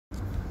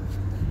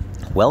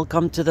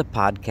Welcome to the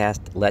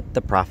podcast, Let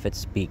the Prophet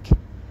Speak.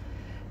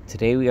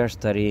 Today we are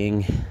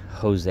studying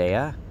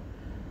Hosea,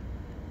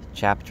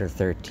 chapter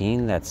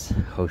 13. That's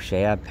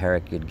Hosea,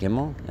 Perek Yud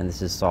Gimel. And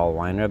this is Saul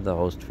Weinreb, the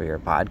host for your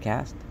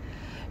podcast.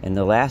 In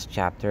the last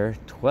chapter,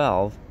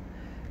 12,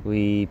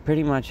 we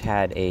pretty much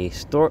had a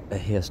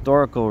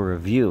historical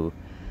review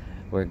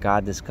where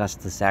God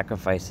discussed the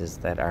sacrifices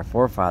that our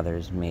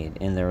forefathers made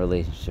in their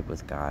relationship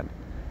with God,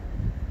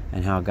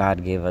 and how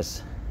God gave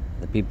us,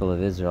 the people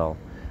of Israel,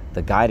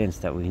 the guidance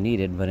that we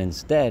needed, but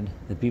instead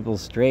the people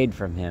strayed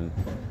from him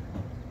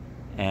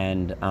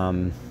and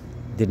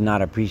did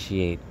not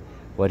appreciate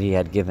what he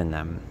had given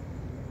them.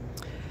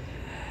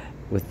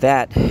 With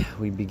that,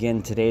 we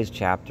begin today's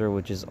chapter,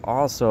 which is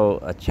also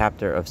a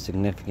chapter of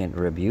significant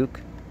rebuke,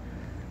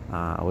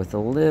 with a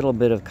little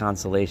bit of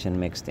consolation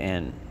mixed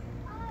in.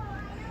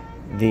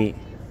 The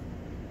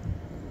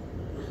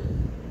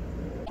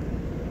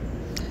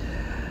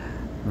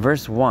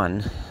verse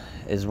 1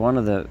 is one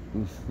of the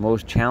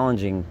most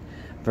challenging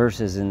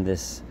verses in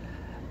this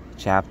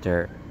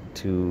chapter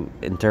to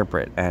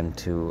interpret and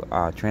to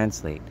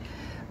translate.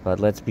 But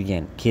let's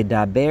begin.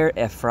 Kidaber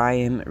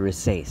Ephraim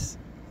rises.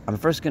 I'm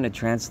first going to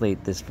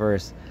translate this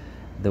verse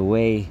the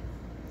way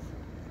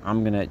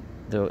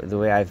the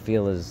way I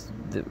feel is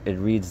it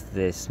reads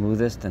the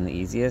smoothest and the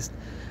easiest.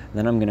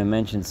 Then I'm going to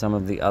mention some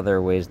of the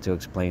other ways to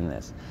explain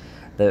this.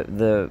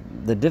 The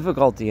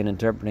difficulty in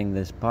interpreting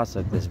this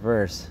pasuk, this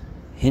verse,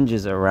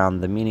 hinges around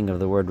the meaning of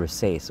the word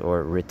rises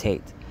or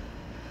ritate.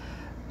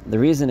 The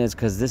reason is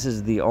because this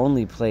is the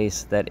only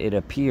place that it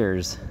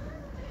appears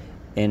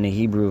in a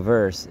Hebrew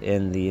verse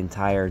in the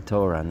entire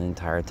Torah, in the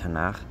entire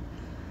Tanakh,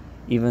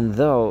 even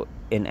though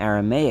in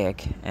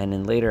Aramaic and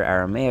in later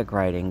Aramaic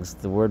writings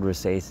the word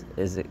rises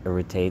is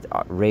ritate,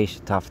 resh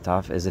taf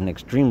taf, is an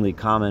extremely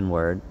common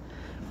word,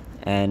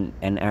 and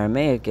in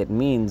Aramaic it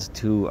means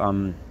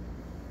to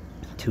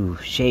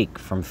shake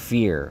from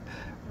fear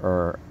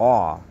or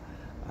awe,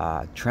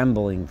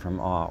 trembling from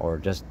awe, or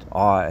just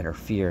awe or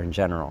fear in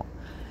general.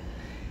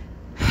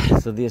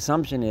 So the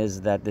assumption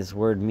is that this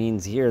word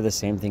means here the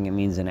same thing it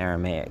means in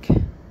Aramaic.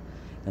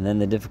 And then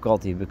the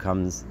difficulty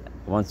becomes,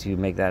 once you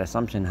make that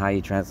assumption, how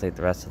you translate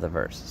the rest of the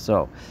verse.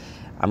 So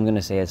I'm going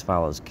to say as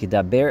follows.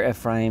 Kidaber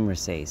Ephraim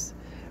rises.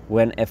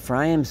 When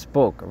Ephraim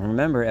spoke,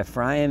 remember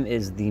Ephraim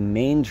is the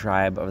main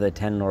tribe of the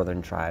 10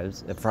 northern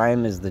tribes.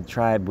 Ephraim is the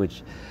tribe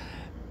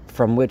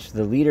from which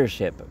the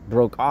leadership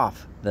broke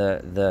off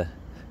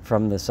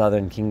from the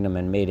southern kingdom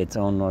and made its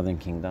own northern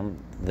kingdom.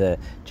 The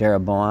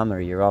Jeroboam or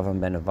Yerovam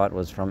ben Nevat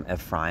was from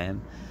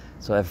Ephraim.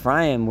 So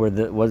Ephraim were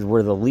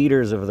the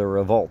leaders of the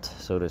revolt,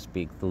 so to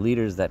speak, the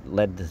leaders that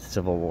led the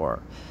civil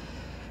war.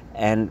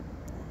 And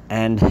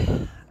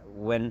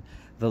when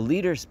the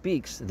leader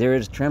speaks, there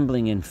is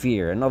trembling and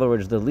fear. In other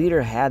words, the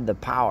leader had the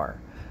power.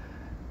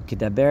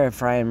 Kidaber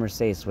Ephraim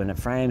rises. When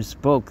Ephraim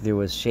spoke, there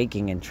was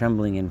shaking and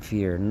trembling and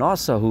fear.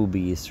 Nasahu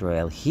bi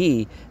Israel.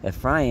 He,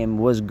 Ephraim,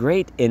 was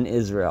great in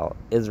Israel.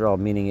 Israel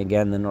meaning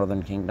again the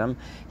northern kingdom.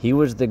 He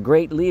was the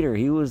great leader.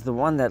 He was the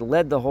one that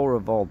led the whole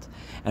revolt.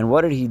 And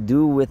what did he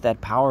do with that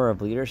power of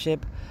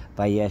leadership?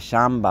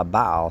 Vayesham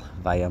babal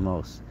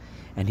vayamos.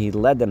 And he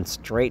led them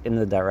straight in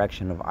the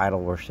direction of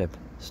idol worship,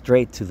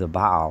 straight to the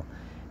Baal.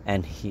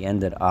 And he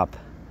ended up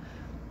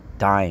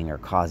dying or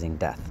causing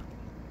death.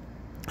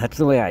 That's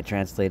the way I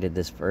translated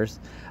this verse.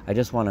 I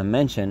just want to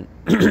mention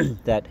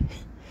that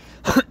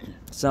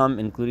some,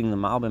 including the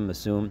Malbim,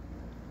 assume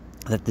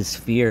that this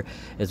fear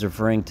is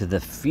referring to the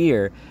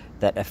fear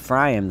that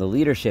Ephraim, the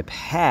leadership,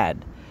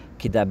 had.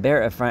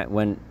 Kidaber Ephraim,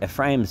 when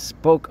Ephraim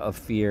spoke of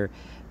fear,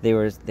 they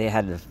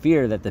had the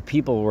fear that the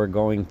people were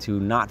going to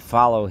not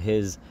follow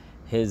his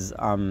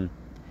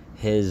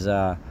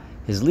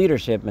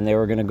leadership, and they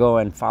were going to go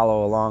and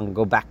follow along,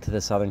 go back to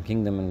the southern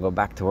kingdom and go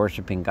back to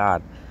worshiping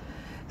God.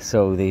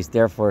 So they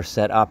therefore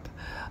set up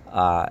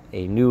a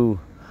new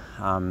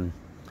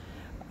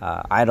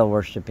idol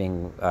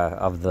worshipping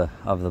of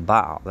the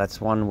Baal. That's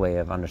one way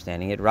of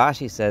understanding it.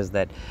 Rashi says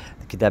that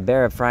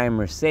Kidaber Ephraim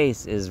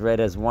rises is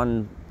read as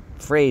one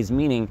phrase,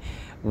 meaning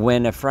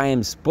when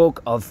Ephraim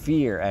spoke of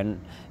fear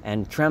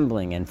and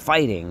trembling and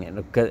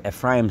fighting.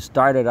 Ephraim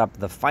started up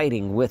the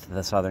fighting with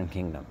the southern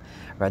kingdom.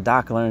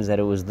 Radak learns that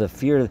it was the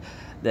fear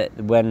that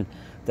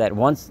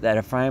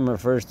Ephraim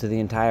refers to the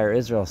entire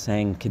Israel,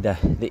 saying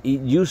it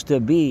used to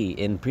be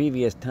in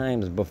previous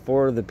times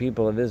before the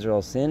people of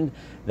Israel sinned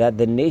that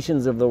the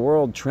nations of the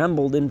world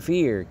trembled in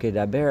fear.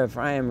 Kidaber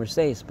Ephraim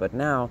rises, but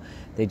now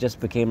they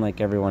just became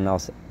like everyone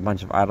else, a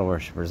bunch of idol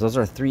worshippers. Those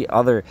are three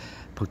other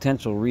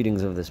potential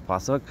readings of this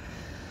pasuk.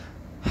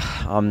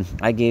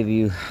 I gave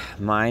you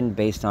mine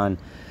based on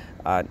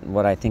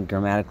what I think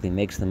grammatically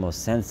makes the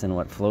most sense and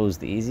what flows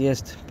the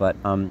easiest, but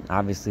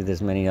obviously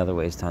there's many other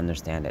ways to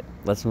understand it.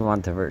 Let's move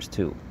on to verse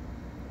 2.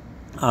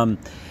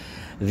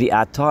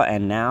 V'ata,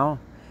 and now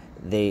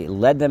they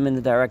led them in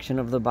the direction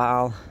of the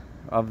Baal,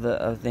 of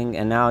the thing,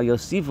 and now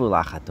Yosifu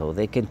lachato,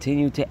 they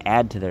continue to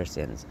add to their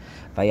sins.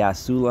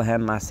 Vayasu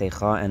lahem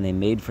masecha, and they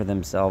made for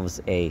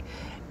themselves an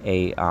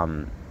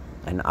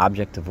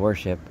object of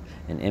worship,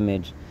 an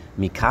image,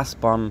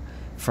 mikaspam,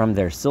 From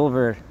their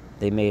silver,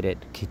 they made it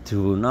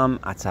kituvunam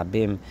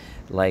atzabim,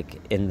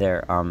 like in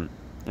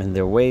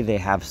their way they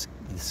have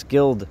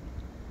skilled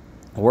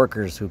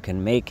workers who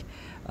can make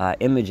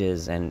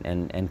images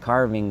and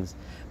carvings.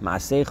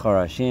 Maaseh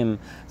charashim,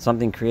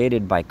 something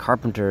created by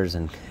carpenters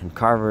and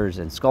carvers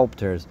and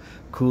sculptors.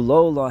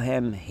 Kulo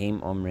lahem heim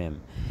omrim.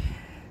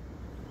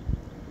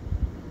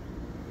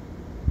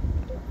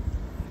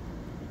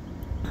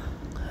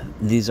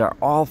 These are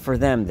all for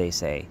them, they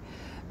say.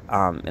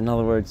 In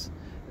other words,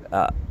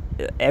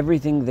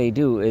 everything they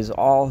do is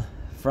all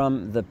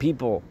from the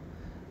people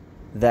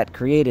that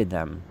created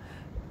them.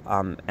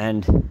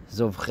 And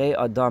Zovchei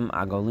Adam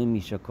Agolim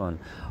Mishakon,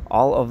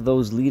 all of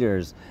those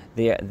leaders,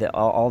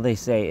 all they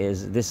say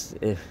is this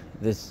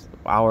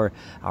our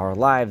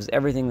lives,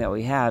 everything that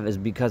we have is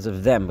because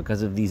of them,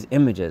 because of these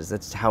images.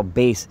 That's how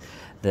base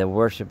the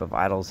worship of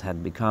idols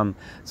had become.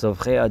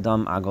 Zovchei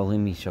Adam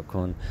Agolim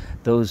Mishakon,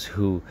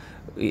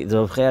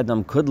 Zovchei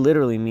Adam could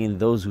literally mean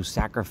those who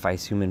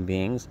sacrifice human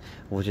beings,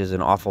 which is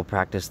an awful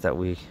practice that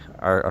we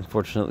are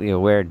unfortunately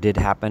aware did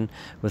happen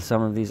with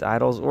some of these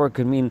idols. Or it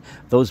could mean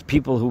those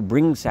people who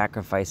bring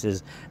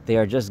sacrifices. They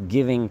are just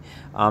giving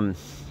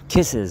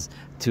kisses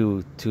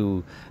to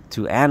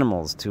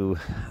animals, to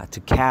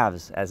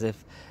calves, as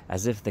if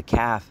the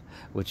calf,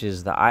 which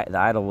is the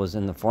idol, was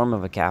in the form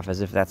of a calf, as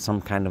if that's some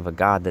kind of a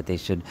god that they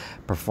should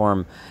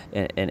perform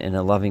in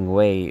a loving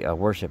way,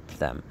 worship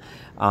them.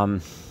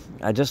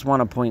 I just want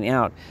to point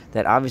out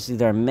that obviously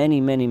there are many,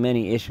 many,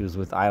 many issues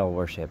with idol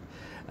worship,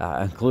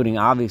 including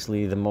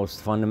obviously the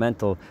most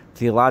fundamental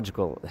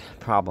theological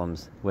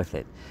problems with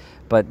it.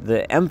 But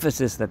the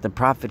emphasis that the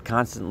prophet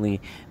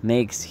constantly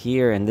makes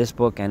here in this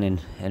book and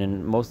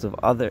in most of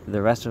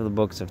the rest of the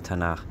books of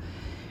Tanakh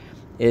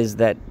is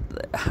that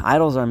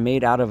idols are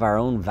made out of our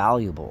own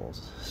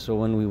valuables. So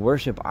when we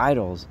worship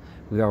idols,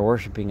 we are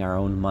worshiping our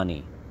own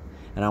money.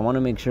 And I want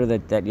to make sure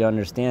that you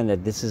understand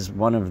that this is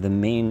one of the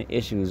main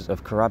issues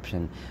of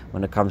corruption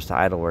when it comes to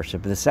idol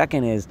worship. The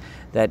second is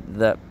that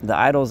the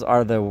idols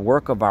are the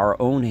work of our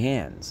own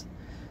hands.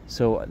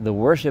 So the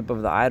worship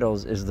of the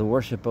idols is the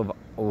worship of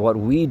what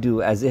we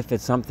do as if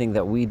it's something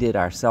that we did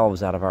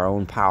ourselves out of our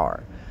own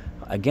power.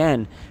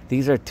 Again,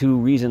 these are two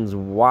reasons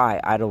why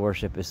idol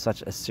worship is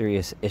such a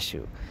serious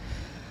issue.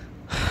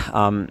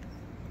 God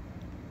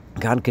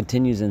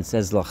continues and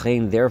says,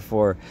 Lachein,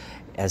 therefore,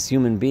 as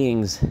human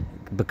beings,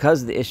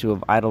 because the issue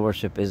of idol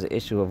worship is the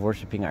issue of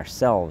worshiping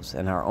ourselves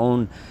and our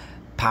own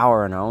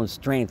power and our own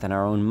strength and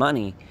our own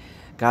money,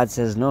 God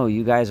says, no,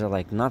 you guys are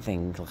like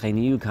nothing.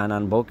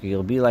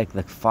 You'll be like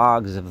the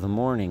fogs of the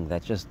morning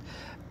that just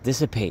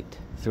dissipate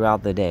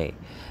throughout the day.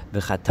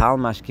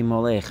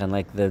 And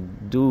like the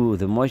dew,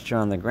 the moisture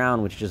on the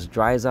ground, which just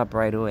dries up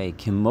right away.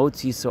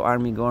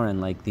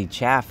 Like the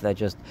chaff that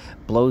just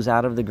blows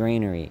out of the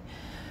granary.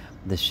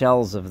 The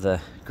shells of the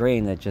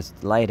grain that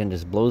just light and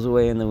just blows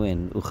away in the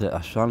wind.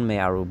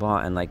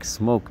 And like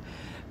smoke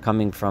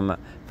coming from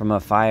a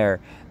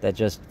fire that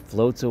just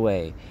floats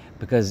away.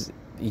 Because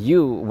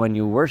when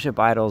you worship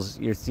idols,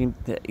 you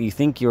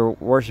think you're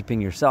worshiping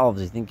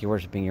yourselves, you think you're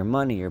worshiping your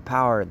money, your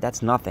power.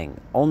 That's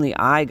nothing. Only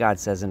I, God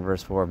says in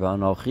verse 4,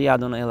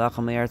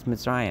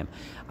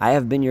 I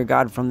have been your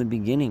God from the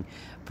beginning,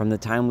 from the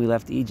time we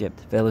left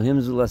Egypt.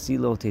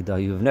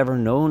 You've never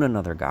known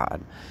another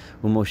God.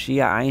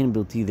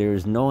 There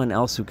is no one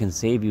else who can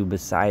save you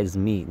besides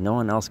me. No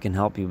one else can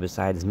help you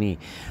besides me.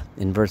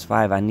 In verse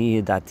 5, I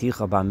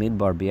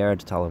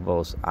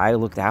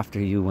looked after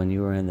you when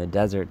you were in the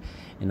desert,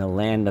 in a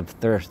land of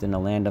thirst, in a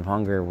land of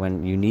hunger,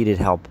 when you needed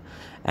help,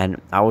 and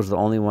I was the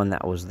only one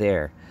that was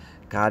there.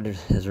 God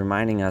is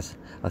reminding us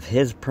of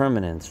His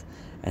permanence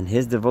and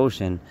His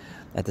devotion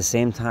at the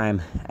same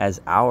time as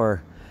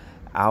our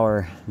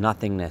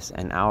nothingness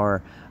and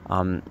our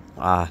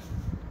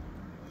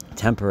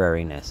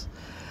temporariness.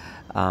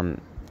 Kimar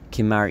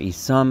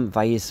isam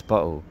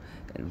vayispa'u,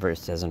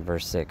 says in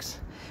verse 6.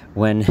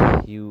 When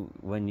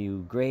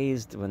you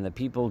grazed, when the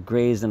people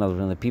grazed, in other words,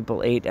 when the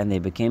people ate and they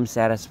became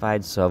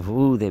satisfied,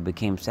 savu, they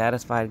became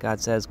satisfied, God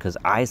says, because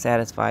I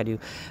satisfied you,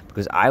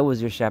 because I was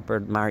your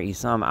shepherd, mar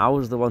isam, I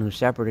was the one who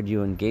shepherded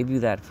you and gave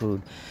you that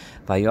food.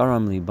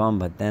 Vayoram libam,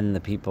 but then the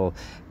people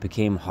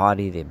became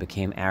haughty, they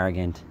became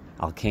arrogant.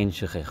 Al-kain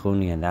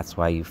shechechuni, and that's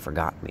why you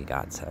forgot me,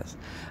 God says.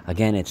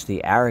 Again, it's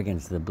the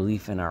arrogance, the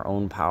belief in our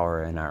own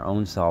power, in our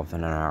own self,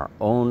 and in our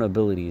own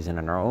abilities, and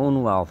in our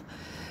own wealth,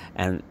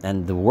 and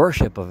the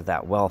worship of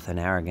that wealth and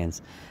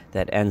arrogance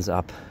that ends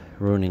up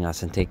ruining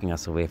us and taking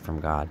us away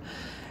from God.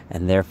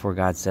 And therefore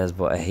God says,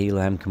 I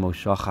am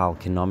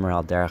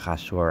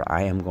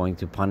going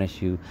to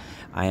punish you.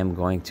 I am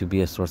going to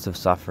be a source of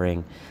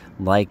suffering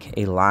like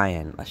a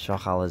lion. A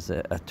shachal is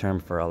a term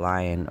for a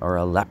lion or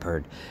a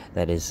leopard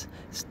that is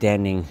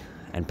standing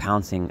and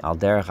pouncing al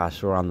derech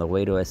Ashur, on the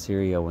way to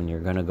Assyria, when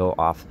you're going to go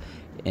off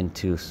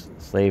into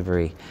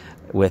slavery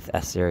with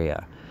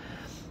Assyria.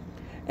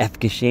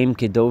 Efkeshem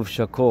kedov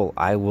shakol,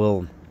 I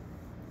will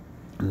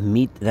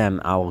meet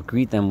them, I will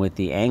greet them with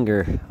the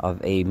anger of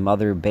a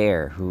mother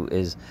bear who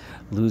is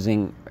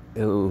losing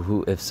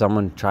who, if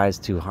someone tries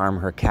to harm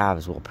her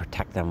calves, will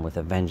protect them with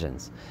a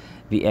vengeance.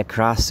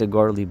 V'ekra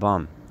segor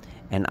libam,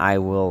 and I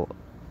will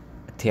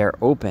tear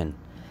open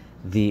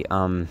their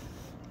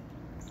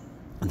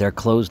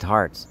closed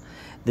hearts.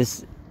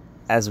 This,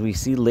 as we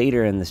see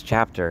later in this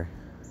chapter,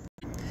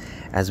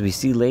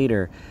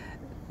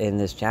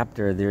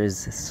 there is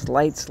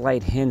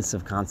slight hints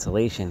of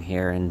consolation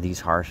here in these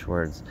harsh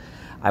words.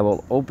 I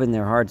will open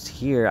their hearts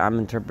here. I'm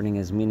interpreting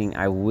as meaning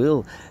I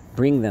will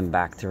bring them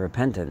back to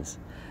repentance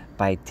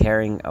by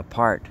tearing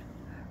apart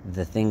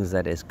the things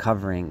that is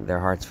covering their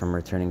hearts from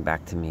returning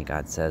back to me,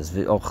 God says.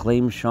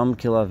 V'ochleim sham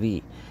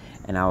kilavi,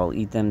 and I will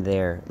eat them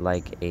there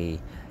like a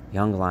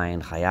young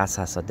lion. Chayas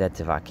hasadeh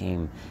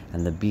tivakim,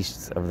 and the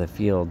beasts of the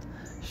field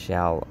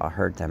shall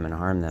hurt them and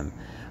harm them.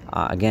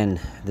 Again,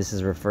 this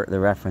is the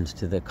reference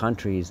to the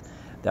countries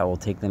that will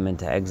take them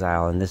into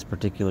exile. In this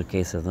particular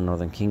case of the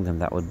northern kingdom,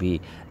 that would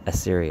be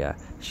Assyria.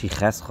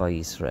 Shichescha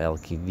Yisrael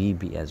kivi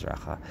bi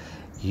ezracha.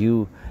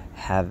 You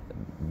have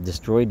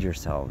destroyed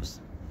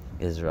yourselves,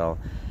 Israel,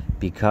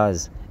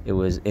 because it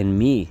was in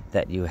me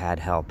that you had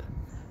help,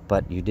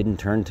 but you didn't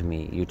turn to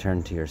me. You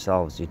turned to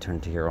yourselves. You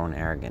turned to your own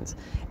arrogance.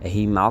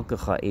 Ehi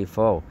malkecha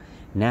efo.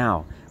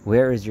 Now,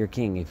 where is your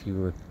king? If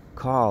you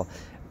recall,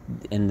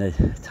 in the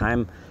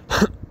time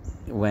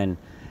when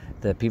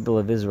the people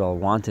of Israel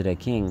wanted a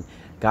king,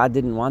 God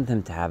didn't want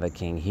them to have a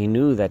king. He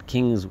knew that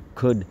kings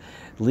could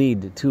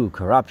lead to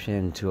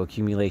corruption, to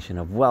accumulation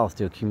of wealth,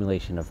 to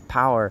accumulation of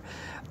power,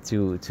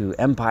 to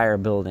empire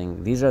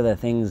building. These are the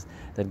things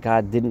that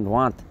God didn't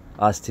want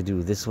us to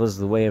do. This was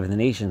the way of the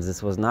nations.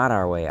 This was not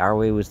our way. Our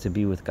way was to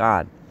be with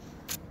God.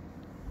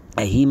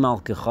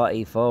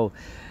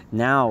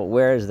 Now,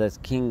 where is this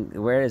king?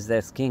 Where is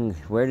this king?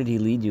 Where did he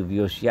lead you?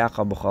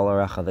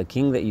 The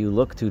king that you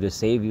look to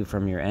save you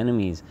from your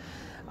enemies.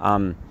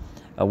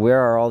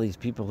 Where are all these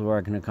people who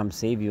are going to come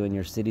save you in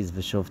your cities,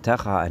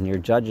 v'shovtecha, and your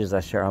judges,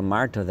 asher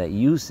amarta, that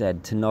you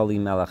said, Tenoli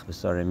melech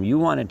v'sorim? You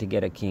wanted to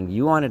get a king.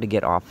 You wanted to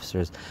get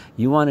officers.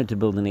 You wanted to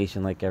build a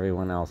nation like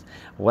everyone else.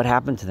 What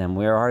happened to them?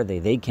 Where are they?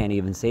 They can't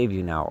even save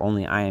you now.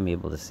 Only I am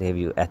able to save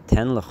you.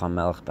 Eten lecha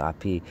melech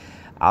ba'api.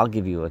 I'll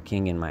give you a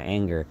king in my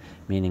anger,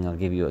 meaning I'll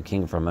give you a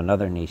king from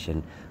another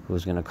nation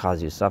who's going to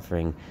cause you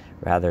suffering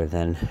rather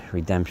than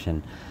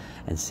redemption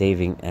and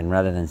saving. And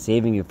rather than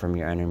saving you from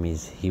your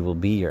enemies, he will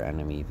be your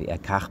enemy.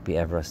 V'ekach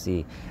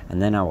bi'evrasi,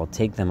 and then I will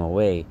take them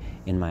away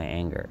in my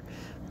anger.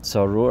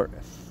 Tzorur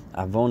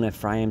avon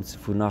Ephraim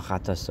tzfunach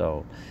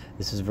hataso.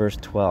 This is verse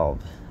 12.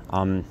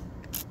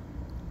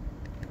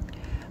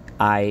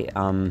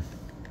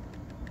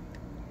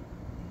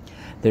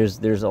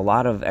 There's a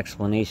lot of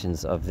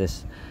explanations of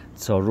this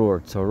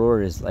tzorur.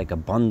 Tzorur is like a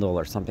bundle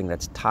or something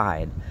that's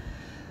tied.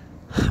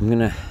 I'm going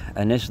to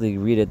initially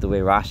read it the way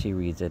Rashi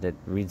reads it. It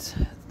reads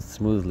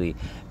smoothly,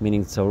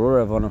 meaning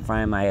tzorur avon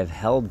Ephraim, I have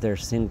held their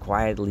sin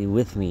quietly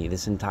with me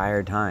this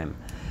entire time.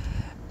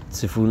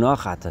 Tzifunach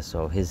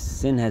hataso, his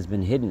sin has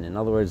been hidden. In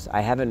other words,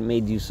 I haven't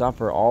made you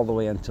suffer all the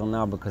way until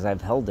now because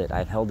I've held it.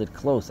 I've held it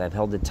close. I've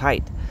held it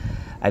tight.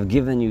 I've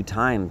given you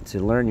time to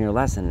learn your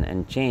lesson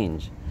and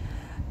change.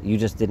 You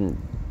just didn't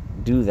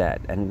do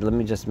that. And let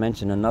me just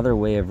mention another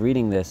way of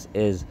reading this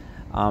is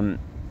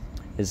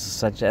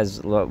such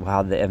as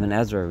how the Ibn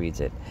Ezra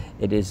reads it.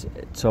 It is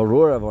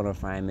tzorur avon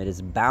Ephraim. It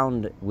is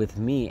bound with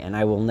me, and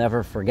I will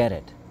never forget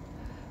it.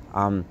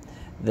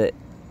 The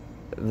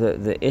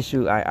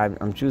issue,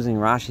 I'm choosing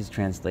Rashi's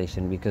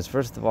translation because,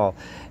 first of all,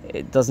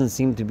 it doesn't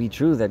seem to be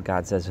true that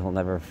God says he'll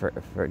never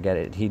forget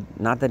it.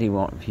 Not that he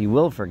won't. He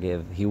will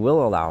forgive. He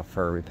will allow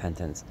for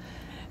repentance.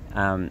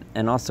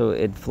 And also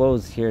it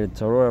flows here,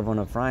 tzorur avon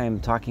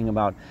Ephraim, talking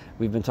about,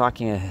 we've been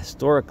talking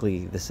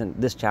historically,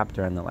 this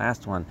chapter and the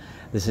last one,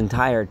 this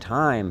entire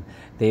time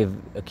they've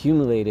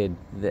accumulated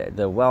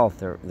the wealth,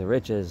 the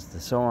riches, the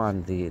so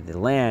on, the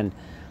land,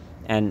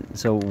 and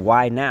so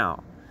why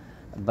now?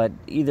 But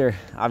either,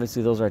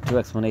 obviously those are two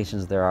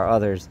explanations, there are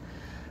others.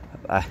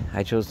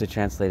 I chose to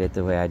translate it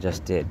the way I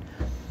just did.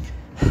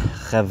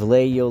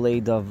 Chavlei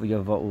yoledav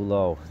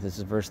yava'ulo. This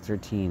is verse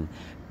 13.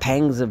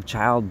 Pangs of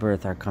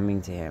childbirth are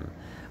coming to him.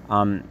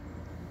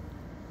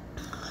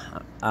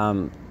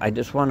 I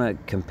just want to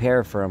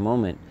compare for a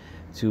moment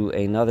to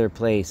another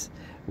place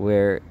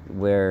where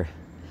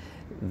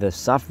the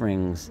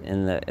sufferings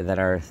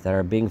that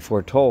are being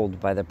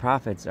foretold by the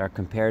prophets are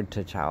compared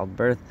to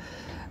childbirth,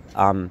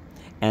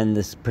 and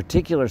this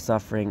particular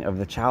suffering of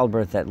the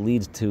childbirth that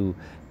leads to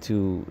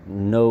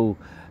no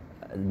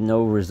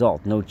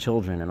result, no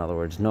children, in other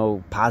words,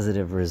 no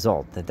positive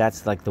result.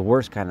 That's like the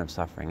worst kind of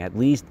suffering. At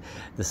least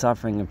the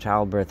suffering of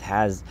childbirth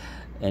has,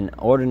 in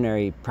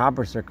ordinary,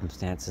 proper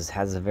circumstances,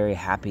 has a very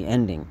happy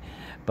ending.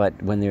 But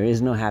when there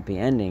is no happy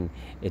ending,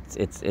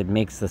 it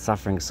makes the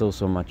suffering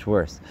so much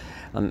worse.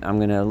 I'm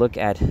going to look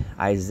at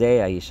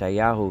Isaiah,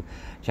 Yeshayahu,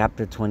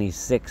 chapter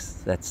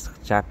 26, that's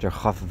chapter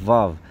Chaf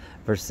Vav,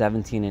 verse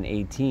 17 and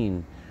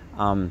 18,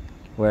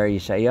 where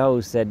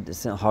Yeshayahu said,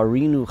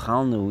 Harinu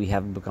chalnu, we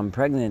have become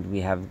pregnant,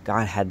 we have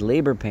had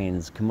labor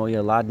pains, Kemo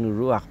yaladnu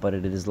ruach, but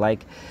it is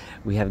like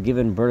we have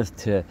given birth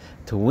to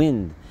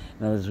wind.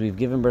 In other words, we've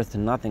given birth to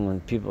nothing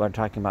when people are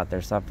talking about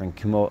their suffering.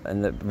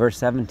 And the verse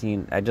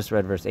 17, I just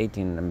read verse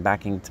 18, I'm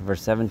backing to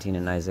verse 17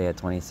 in Isaiah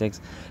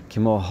 26.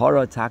 Kimo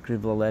hara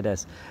takriv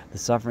loledes. The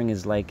suffering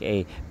is like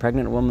a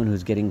pregnant woman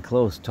who's getting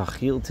close.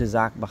 Tachil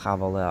tizak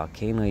b'chavaleh.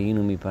 Keinu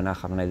yinu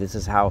mipanach Adonai. This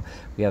is how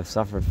we have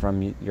suffered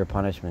from your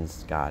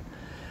punishments, God.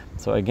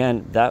 So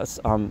again, this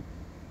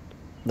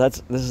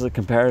is a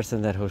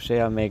comparison that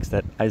Hosea makes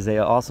that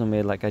Isaiah also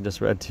made, like I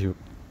just read to you.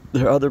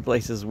 There are other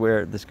places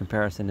where this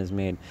comparison is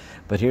made.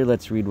 But here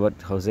let's read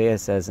what Hosea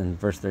says in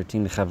verse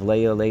 13.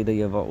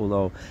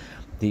 The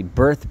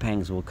birth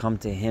pangs will come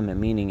to him,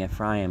 meaning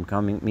Ephraim,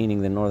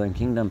 meaning the northern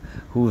kingdom.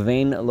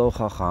 Huvein lo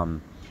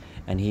chacham.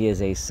 And he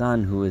is a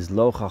son who is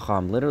lo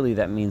chacham. Literally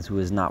that means who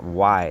is not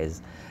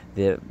wise.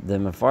 The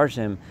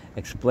Mefarshim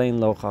explain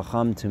lo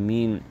chacham to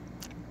mean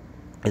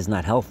is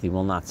not healthy,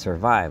 will not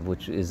survive,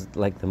 which is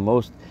like the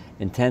most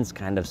intense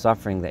kind of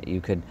suffering that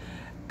you could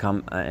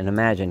come and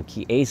imagine.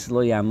 Ki eis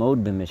lo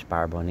yamod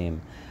b'mishpar bonim.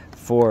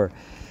 For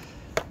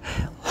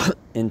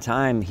in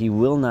time he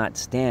will not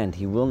stand,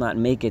 he will not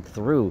make it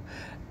through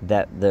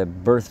the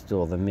birth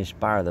stool, the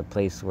mishpar, the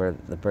place where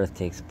the birth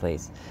takes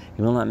place.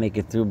 He will not make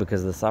it through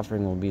because the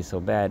suffering will be so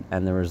bad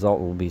and the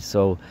result will be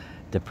so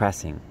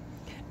depressing.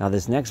 Now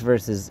this next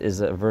verse is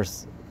a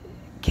verse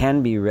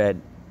can be read,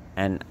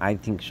 and I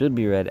think should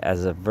be read,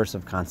 as a verse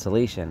of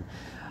consolation.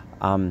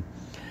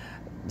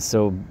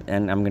 So,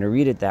 and I'm going to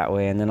read it that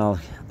way, and then I'll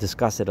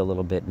discuss it a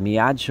little bit.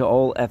 Miad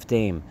Sheol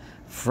Eftaim,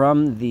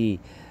 from the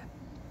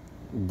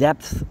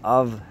depth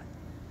of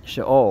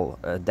Sheol,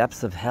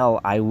 depths of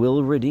hell, I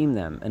will redeem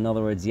them. In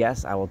other words,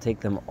 yes, I will take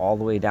them all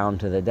the way down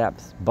to the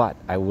depths, but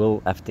I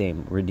will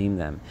Eftaim, redeem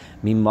them.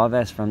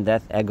 Mimaves, from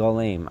death,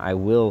 Egolaim, I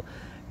will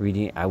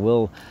redeem. I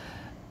will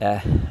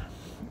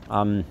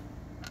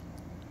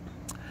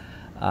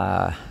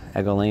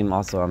Egolaim,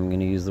 also I'm going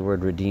to use the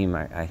word redeem.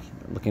 I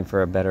looking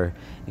for a better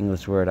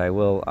English word. I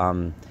will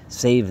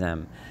save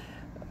them.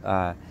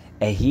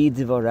 Ehi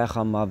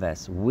divorecha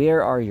maves.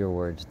 Where are your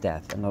words,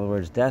 death? In other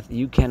words, death,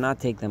 you cannot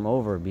take them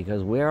over,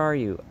 because where are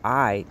you?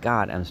 I,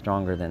 God, am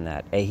stronger than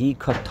that. Ehi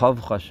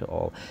kotavcha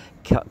sheol.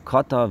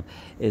 Kotav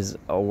is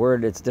a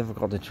word, it's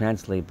difficult to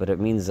translate, but it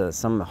means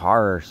some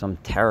horror, some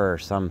terror,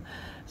 some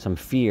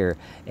fear.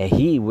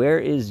 Ehi, where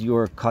is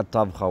your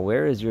katavcha?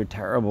 Where is your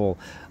terrible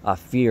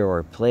fear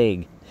or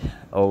plague,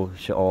 O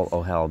Sheol,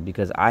 O hell?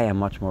 Because I am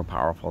much more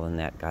powerful than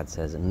that, God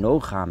says.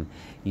 Nocham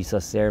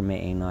yisaser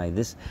me'enai.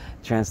 This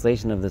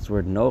translation of this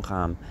word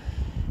nocham,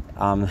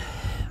 I'm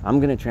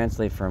going to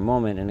translate for a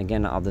moment, and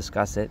again I'll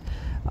discuss it.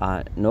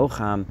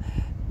 Nocham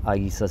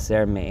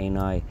yisaser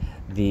me'enai.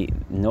 The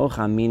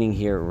nocham meaning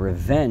here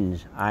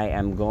revenge. I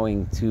am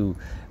going to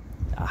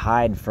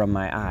hide from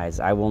my eyes.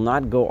 I will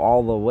not go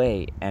all the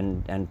way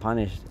and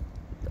punish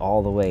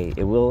all the way.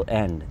 It will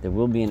end. There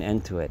will be an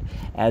end to it.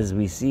 As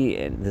we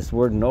see, this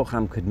word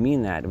nocham could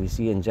mean that. We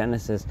see in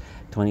Genesis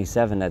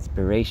 27, that's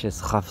Bereshis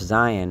Chaf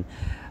Zayin,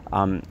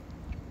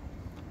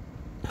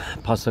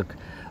 Pasuk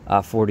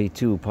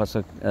 42,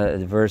 Pasuk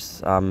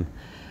verse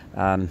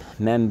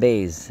Mem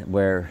Beis,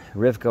 where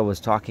Rivka was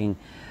talking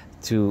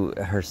to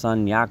her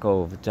son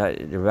Yaakov.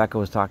 Rebecca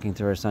was talking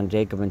to her son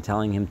Jacob and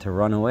telling him to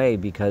run away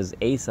because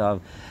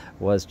Esav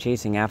was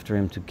chasing after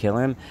him to kill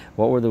him.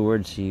 What were the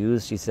words she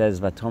used? She says,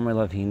 "Vatomer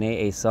lav hine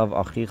Esav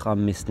achicha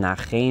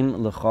misnachem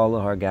l'chol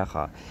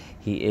hargecha."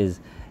 He is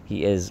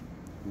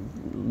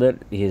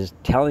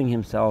telling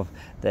himself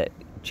that,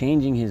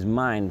 changing his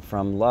mind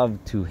from love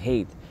to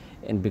hate,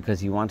 and because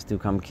he wants to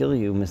come kill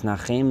you.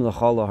 Misnachem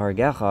l'chol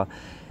hargecha.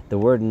 The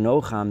word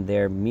nocham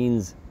there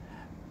means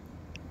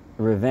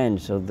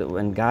revenge. So that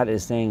when God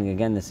is saying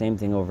again the same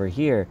thing over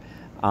here,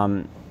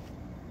 I'm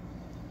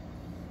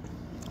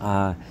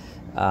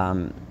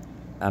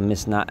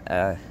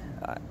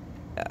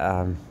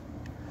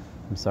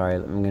sorry,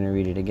 I'm going to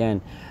read it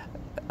again.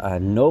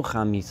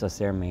 Nocham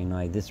yisaser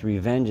me'enai. This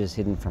revenge is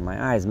hidden from my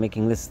eyes,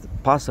 making this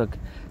pasuk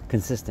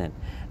consistent.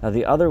 Now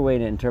the other way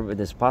to interpret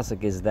this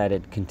pasuk is that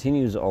it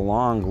continues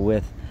along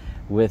with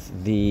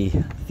the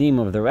theme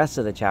of the rest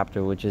of the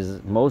chapter, which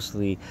is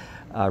mostly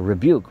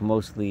rebuke,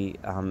 mostly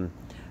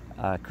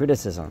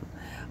criticism.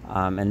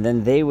 And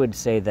then they would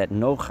say that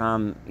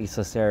nocham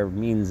yisaser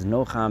means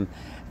nocham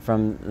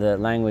from the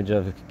language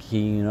of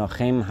ki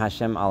nochem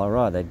Hashem al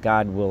hara, that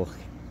God will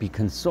be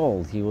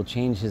consoled. He will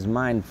change his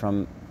mind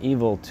from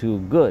evil to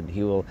good.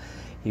 He will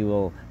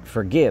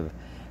forgive.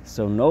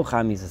 So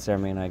nocham yisaser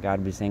me'enai, God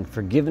will be saying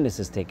forgiveness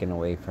is taken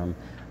away from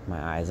my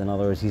eyes. In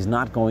other words, he's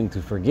not going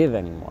to forgive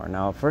anymore.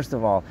 Now, first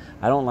of all,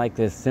 I don't like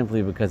this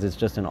simply because it's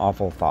just an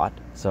awful thought.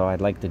 So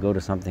I'd like to go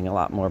to something a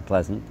lot more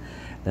pleasant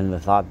than the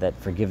thought that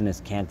forgiveness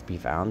can't be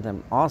found.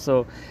 And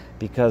also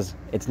because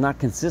it's not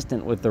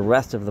consistent with the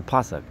rest of the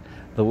pasuk.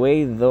 The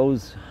way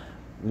those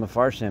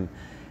Mefarshim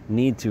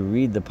need to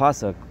read the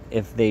pasuk,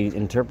 if they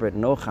interpret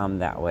nocham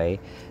that way,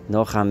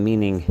 nocham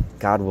meaning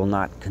God will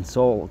not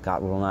console,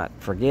 God will not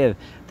forgive,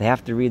 they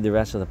have to read the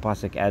rest of the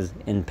pasuk as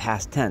in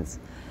past tense.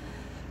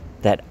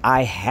 That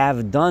I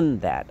have done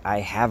that. I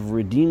have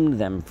redeemed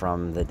them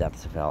from the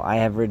depths of hell. I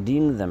have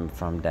redeemed them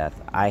from death.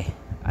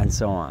 And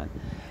so on.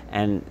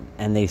 And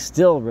they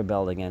still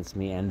rebelled against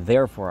me, and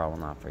therefore I will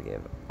not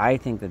forgive. I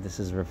think that this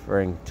is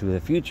referring to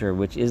the future,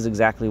 which is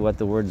exactly what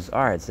the words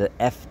are. It's a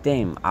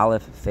Ephraim,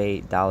 Aleph,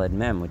 Fe, Daled,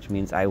 Mem, which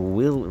means I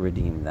will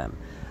redeem them.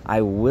 I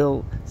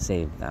will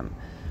save them.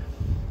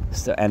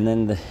 So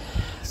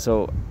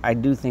I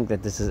do think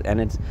that this is,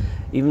 and it's,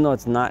 even though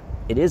it's not,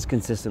 it is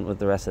consistent with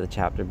the rest of the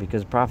chapter,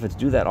 because prophets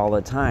do that all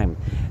the time.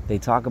 They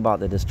talk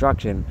about the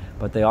destruction,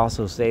 but they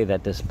also say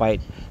that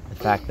despite the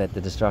fact that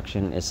the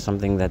destruction is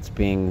something that's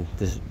being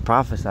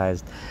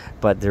prophesized,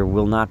 but there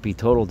will not be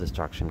total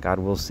destruction. God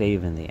will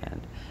save in the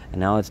end.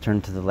 And now let's turn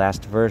to the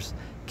last verse.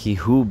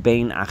 Kihu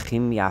bein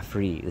achim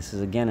yafri. This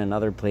is again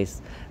another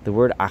place. The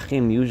word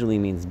achim usually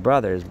means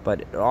brothers,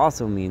 but it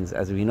also means,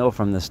 as we know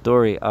from the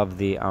story of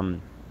the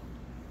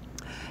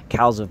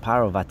cows of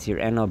Paro,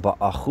 vatirena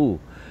ba'achu,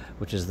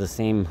 which is the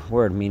same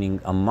word meaning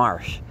a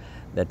marsh,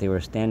 that they were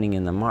standing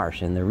in the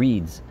marsh, in the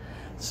reeds.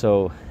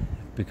 So,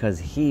 because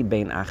he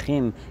bein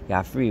achim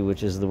yafri,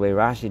 which is the way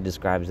Rashi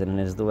describes it, and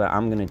is the way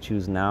I'm going to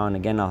choose now, and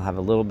again I'll have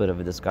a little bit of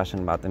a discussion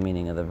about the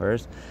meaning of the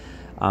verse,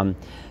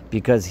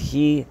 because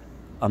he,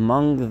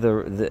 among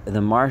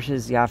the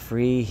marshes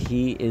yafri,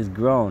 he is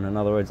grown. In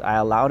other words, I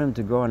allowed him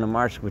to grow in a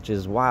marsh which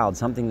is wild,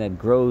 something that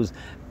grows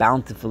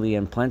bountifully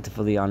and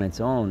plentifully on its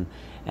own,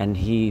 and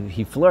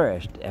he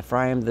flourished.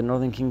 Ephraim, the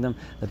northern kingdom,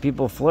 the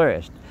people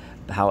flourished.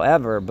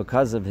 However,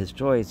 because of his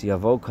choice,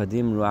 Yavo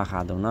Kadim Ruach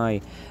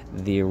Adonai,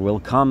 there will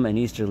come an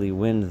easterly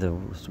wind, the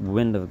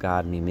wind of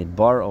God,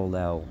 Midbar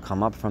Olel,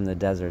 come up from the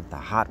desert, the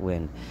hot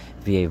wind,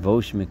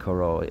 V'yevosh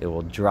Mikoro, it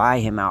will dry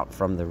him out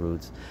from the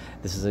roots.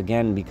 This is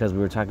again because we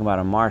were talking about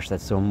a marsh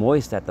that's so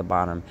moist at the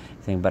bottom,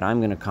 saying, but I'm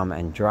going to come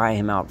and dry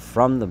him out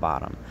from the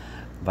bottom.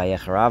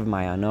 Vayecharav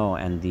Mayano,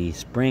 and the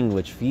spring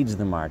which feeds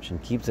the marsh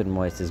and keeps it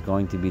moist is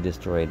going to be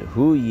destroyed.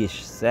 Hu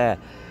Yishseh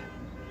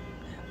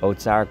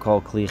Otsar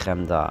Kol Kli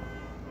Chemda.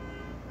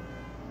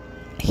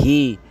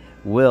 He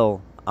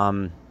will,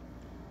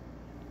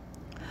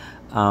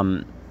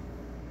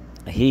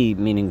 he,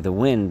 meaning the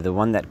wind, the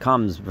one that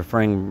comes,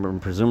 referring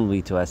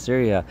presumably to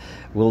Assyria,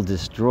 will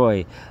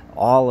destroy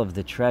all of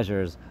the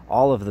treasures,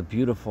 all of the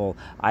beautiful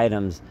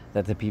items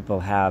that the people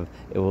have.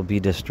 It will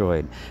be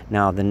destroyed.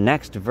 Now, the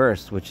next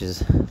verse, which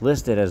is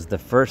listed as the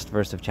first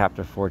verse of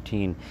chapter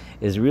 14,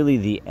 is really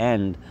the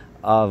end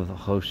of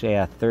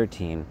Hosea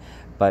 13,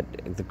 but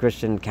the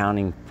Christian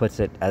counting puts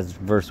it as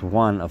verse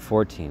 1 of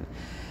 14.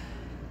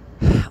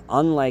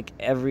 Unlike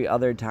every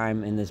other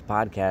time in this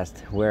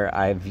podcast where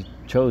I've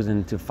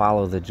chosen to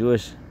follow the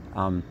Jewish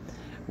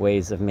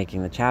ways of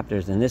making the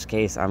chapters, in this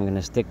case I'm going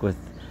to stick with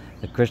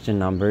the Christian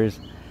numbers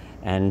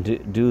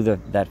and do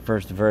that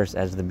first verse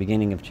as the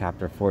beginning of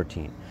chapter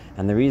 14.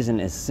 And the reason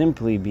is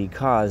simply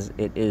because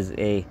it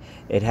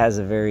has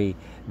a very,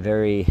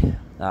 very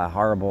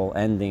horrible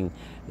ending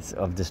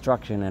of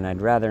destruction, and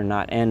I'd rather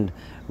not end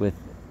with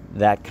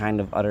that kind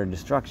of utter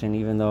destruction,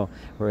 even though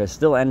we're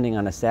still ending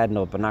on a sad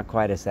note, but not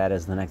quite as sad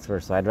as the next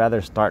verse. So I'd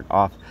rather start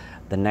off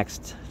the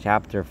next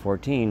chapter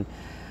 14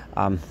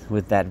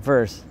 with that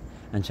verse.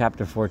 In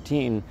chapter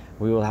 14,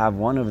 we will have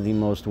one of the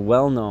most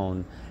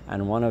well-known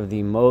and one of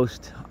the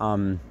most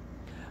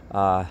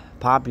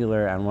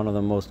popular and one of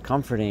the most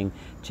comforting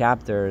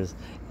chapters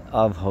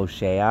of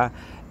Hosea,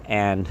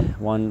 and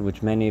one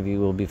which many of you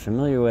will be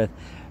familiar with,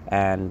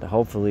 and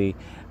hopefully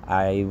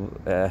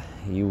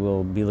you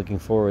will be looking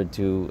forward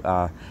to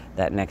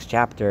that next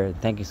chapter.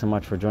 Thank you so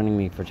much for joining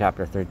me for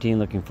chapter 13.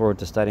 Looking forward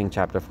to studying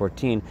chapter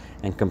 14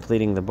 and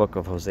completing the book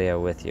of Hosea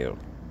with you.